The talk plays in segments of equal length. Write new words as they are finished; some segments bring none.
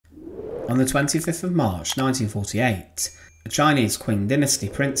On the 25th of March 1948, a Chinese Qing dynasty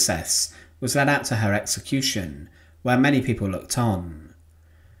princess was led out to her execution, where many people looked on.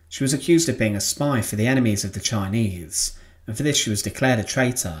 She was accused of being a spy for the enemies of the Chinese, and for this she was declared a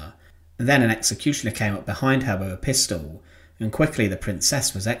traitor, and then an executioner came up behind her with a pistol, and quickly the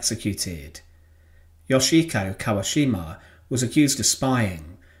princess was executed. Yoshika Kawashima was accused of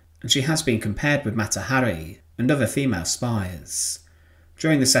spying, and she has been compared with Mata Hari and other female spies.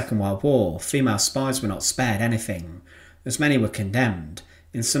 During the Second World War, female spies were not spared anything, as many were condemned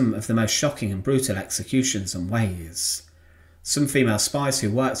in some of the most shocking and brutal executions and ways. Some female spies who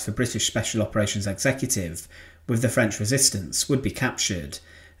worked for British Special Operations Executive with the French resistance would be captured,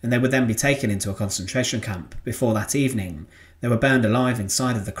 and they would then be taken into a concentration camp before that evening they were burned alive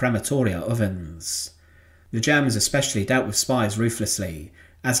inside of the crematoria ovens. The Germans especially dealt with spies ruthlessly,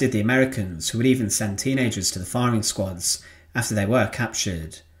 as did the Americans, who would even send teenagers to the firing squads after they were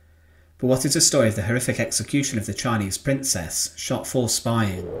captured. But what is the story of the horrific execution of the Chinese princess shot for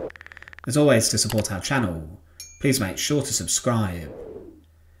spying? As always, to support our channel, please make sure to subscribe.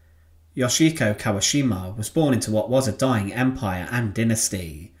 Yoshika Kawashima was born into what was a dying empire and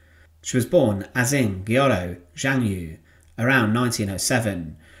dynasty. She was born Azing Gyoro Zhangyu around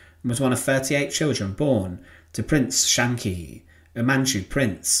 1907 and was one of 38 children born to Prince Shanqi, a Manchu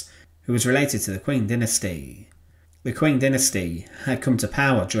prince who was related to the Qing dynasty. The Qing dynasty had come to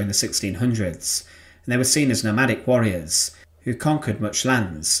power during the 1600s, and they were seen as nomadic warriors who conquered much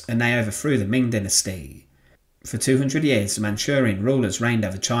lands, and they overthrew the Ming dynasty. For 200 years the Manchurian rulers reigned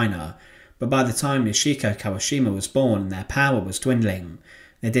over China, but by the time Yoshika Kawashima was born their power was dwindling.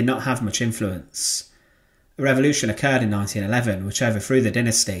 They did not have much influence. A revolution occurred in 1911 which overthrew the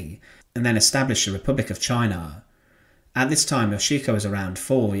dynasty, and then established the Republic of China. At this time Yoshika was around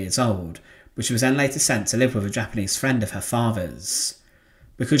 4 years old, but she was then later sent to live with a Japanese friend of her father's.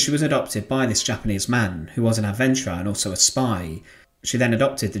 Because she was adopted by this Japanese man, who was an adventurer and also a spy, she then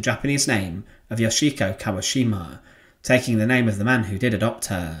adopted the Japanese name of Yoshika Kawashima, taking the name of the man who did adopt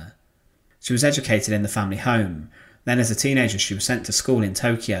her. She was educated in the family home, then as a teenager she was sent to school in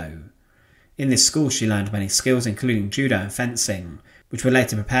Tokyo. In this school she learned many skills including judo and fencing, which would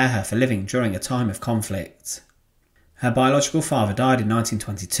later prepare her for living during a time of conflict. Her biological father died in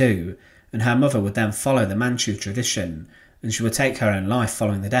 1922, and her mother would then follow the Manchu tradition, and she would take her own life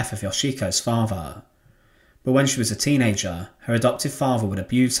following the death of Yoshiko's father. But when she was a teenager, her adoptive father would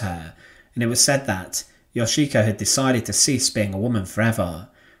abuse her, and it was said that Yoshiko had decided to cease being a woman forever,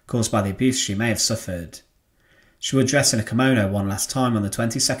 caused by the abuse she may have suffered. She would dress in a kimono one last time on the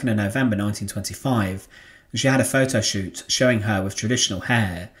 22nd of November 1925, and she had a photo shoot showing her with traditional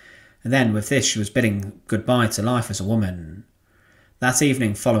hair, and then with this she was bidding goodbye to life as a woman. That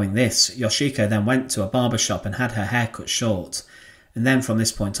evening following this, Yoshiko then went to a barber shop and had her hair cut short, and then from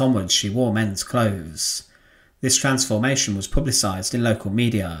this point onwards she wore men's clothes. This transformation was publicised in local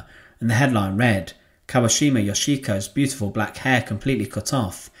media, and the headline read, "Kawashima Yoshiko's beautiful black hair completely cut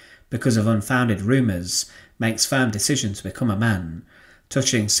off because of unfounded rumours, makes firm decision to become a man,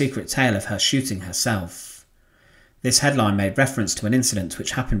 touching secret tale of her shooting herself." This headline made reference to an incident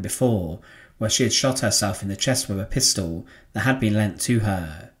which happened before, where she had shot herself in the chest with a pistol that had been lent to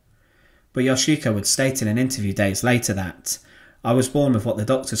her. But Yoshiko would state in an interview days later that, "I was born with what the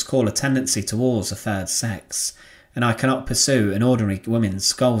doctors call a tendency towards a third sex, and I cannot pursue an ordinary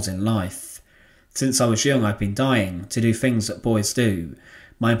woman's goals in life. Since I was young I've been dying to do things that boys do.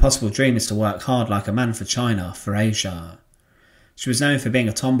 My impossible dream is to work hard like a man for China, for Asia." She was known for being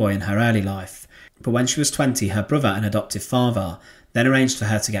a tomboy in her early life, but when she was 20 her brother and adoptive father then arranged for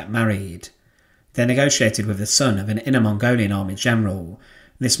her to get married. They negotiated with the son of an Inner Mongolian army general.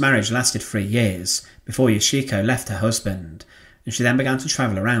 This marriage lasted 3 years before Yoshiko left her husband, and she then began to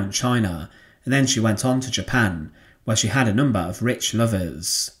travel around China, and then she went on to Japan, where she had a number of rich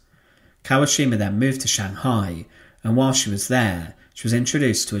lovers. Kawashima then moved to Shanghai, and while she was there, she was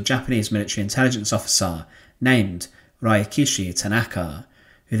introduced to a Japanese military intelligence officer named Raikishi Tanaka,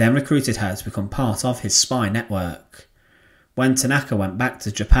 who then recruited her to become part of his spy network. When Tanaka went back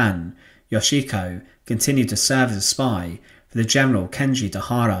to Japan, Yoshiko continued to serve as a spy for the General Kenji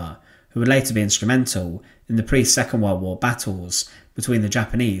Dahara, who would later be instrumental in the pre-Second World War battles between the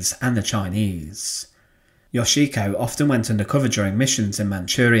Japanese and the Chinese. Yoshiko often went undercover during missions in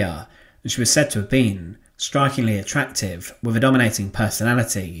Manchuria, and she was said to have been strikingly attractive with a dominating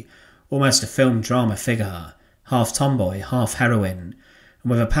personality, almost a film drama figure, half tomboy, half heroine,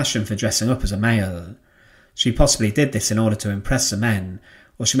 and with a passion for dressing up as a male. She possibly did this in order to impress the men,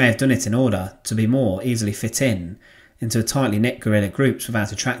 or she may have done it in order to be more easily fit into tightly knit guerrilla groups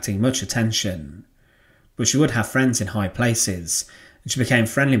without attracting much attention. But she would have friends in high places, and she became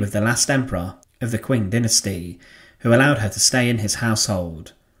friendly with the last emperor of the Qing dynasty, who allowed her to stay in his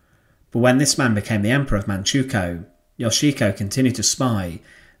household. But when this man became the emperor of Manchukuo, Yoshiko continued to spy,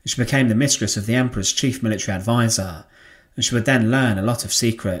 and she became the mistress of the emperor's chief military advisor, and she would then learn a lot of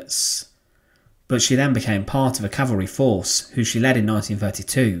secrets. But she then became part of a cavalry force who she led in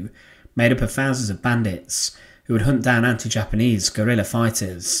 1932, made up of thousands of bandits who would hunt down anti-Japanese guerrilla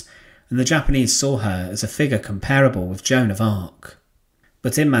fighters, and the Japanese saw her as a figure comparable with Joan of Arc.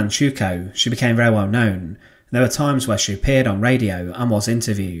 But in Manchukuo, she became very well known, and there were times where she appeared on radio and was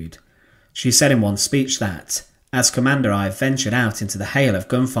interviewed. She said in one speech that, "As commander, I have ventured out into the hail of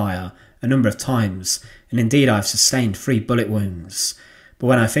gunfire a number of times, and indeed I have sustained 3 bullet wounds. But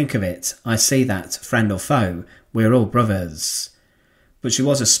when I think of it, I see that, friend or foe, we are all brothers." But she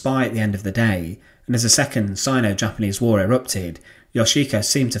was a spy at the end of the day, and as the Second Sino-Japanese War erupted, Yoshiko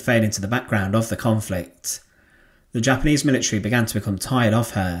seemed to fade into the background of the conflict. The Japanese military began to become tired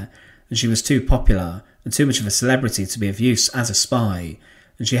of her, and she was too popular and too much of a celebrity to be of use as a spy,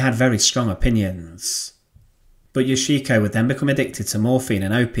 and she had very strong opinions. But Yoshiko would then become addicted to morphine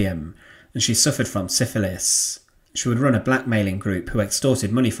and opium, and she suffered from syphilis. She would run a blackmailing group who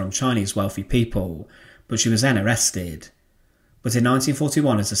extorted money from Chinese wealthy people, but she was then arrested. But in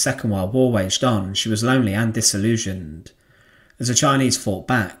 1941, as the Second World War waged on, she was lonely and disillusioned. As the Chinese fought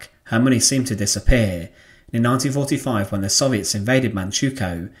back, her money seemed to disappear, and in 1945, when the Soviets invaded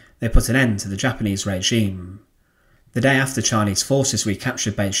Manchukuo, they put an end to the Japanese regime. The day after Chinese forces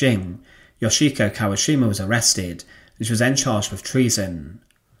recaptured Beijing, Yoshika Kawashima was arrested, and she was then charged with treason.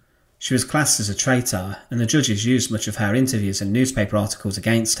 She was classed as a traitor, and the judges used much of her interviews and newspaper articles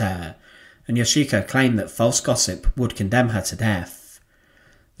against her, and Yoshiko claimed that false gossip would condemn her to death.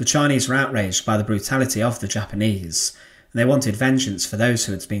 The Chinese were outraged by the brutality of the Japanese, and they wanted vengeance for those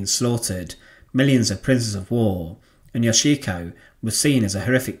who had been slaughtered, millions of prisoners of war, and Yoshiko was seen as a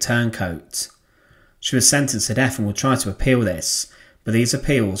horrific turncoat. She was sentenced to death and would try to appeal this, but these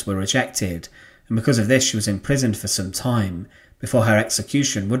appeals were rejected, and because of this she was imprisoned for some time before her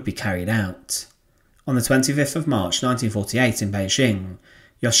execution would be carried out. On the 25th of March 1948 in Beijing,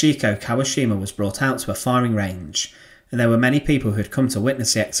 Yoshika Kawashima was brought out to a firing range, and there were many people who had come to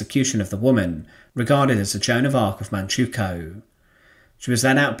witness the execution of the woman, regarded as the Joan of Arc of Manchukuo. She was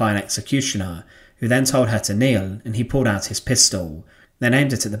led out by an executioner, who then told her to kneel, and he pulled out his pistol, then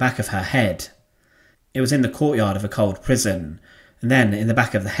aimed it at the back of her head. It was in the courtyard of a cold prison, and then in the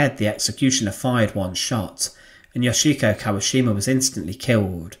back of the head the executioner fired one shot, and Yoshiko Kawashima was instantly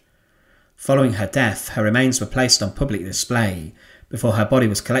killed. Following her death, her remains were placed on public display, before her body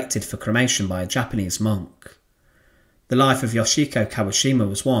was collected for cremation by a Japanese monk. The life of Yoshiko Kawashima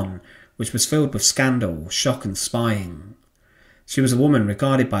was one which was filled with scandal, shock and spying. She was a woman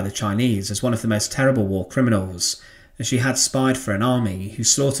regarded by the Chinese as one of the most terrible war criminals, as she had spied for an army who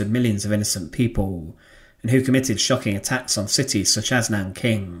slaughtered millions of innocent people, and who committed shocking attacks on cities such as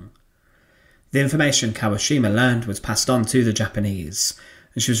Nanking. The information Kawashima learned was passed on to the Japanese,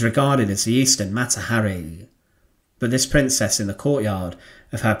 and she was regarded as the Eastern Mata Hari. But this princess in the courtyard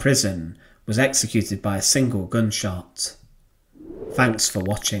of her prison was executed by a single gunshot. Thanks for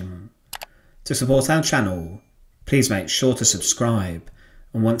watching. To support our channel, please make sure to subscribe,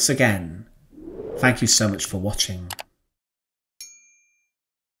 and once again, thank you so much for watching.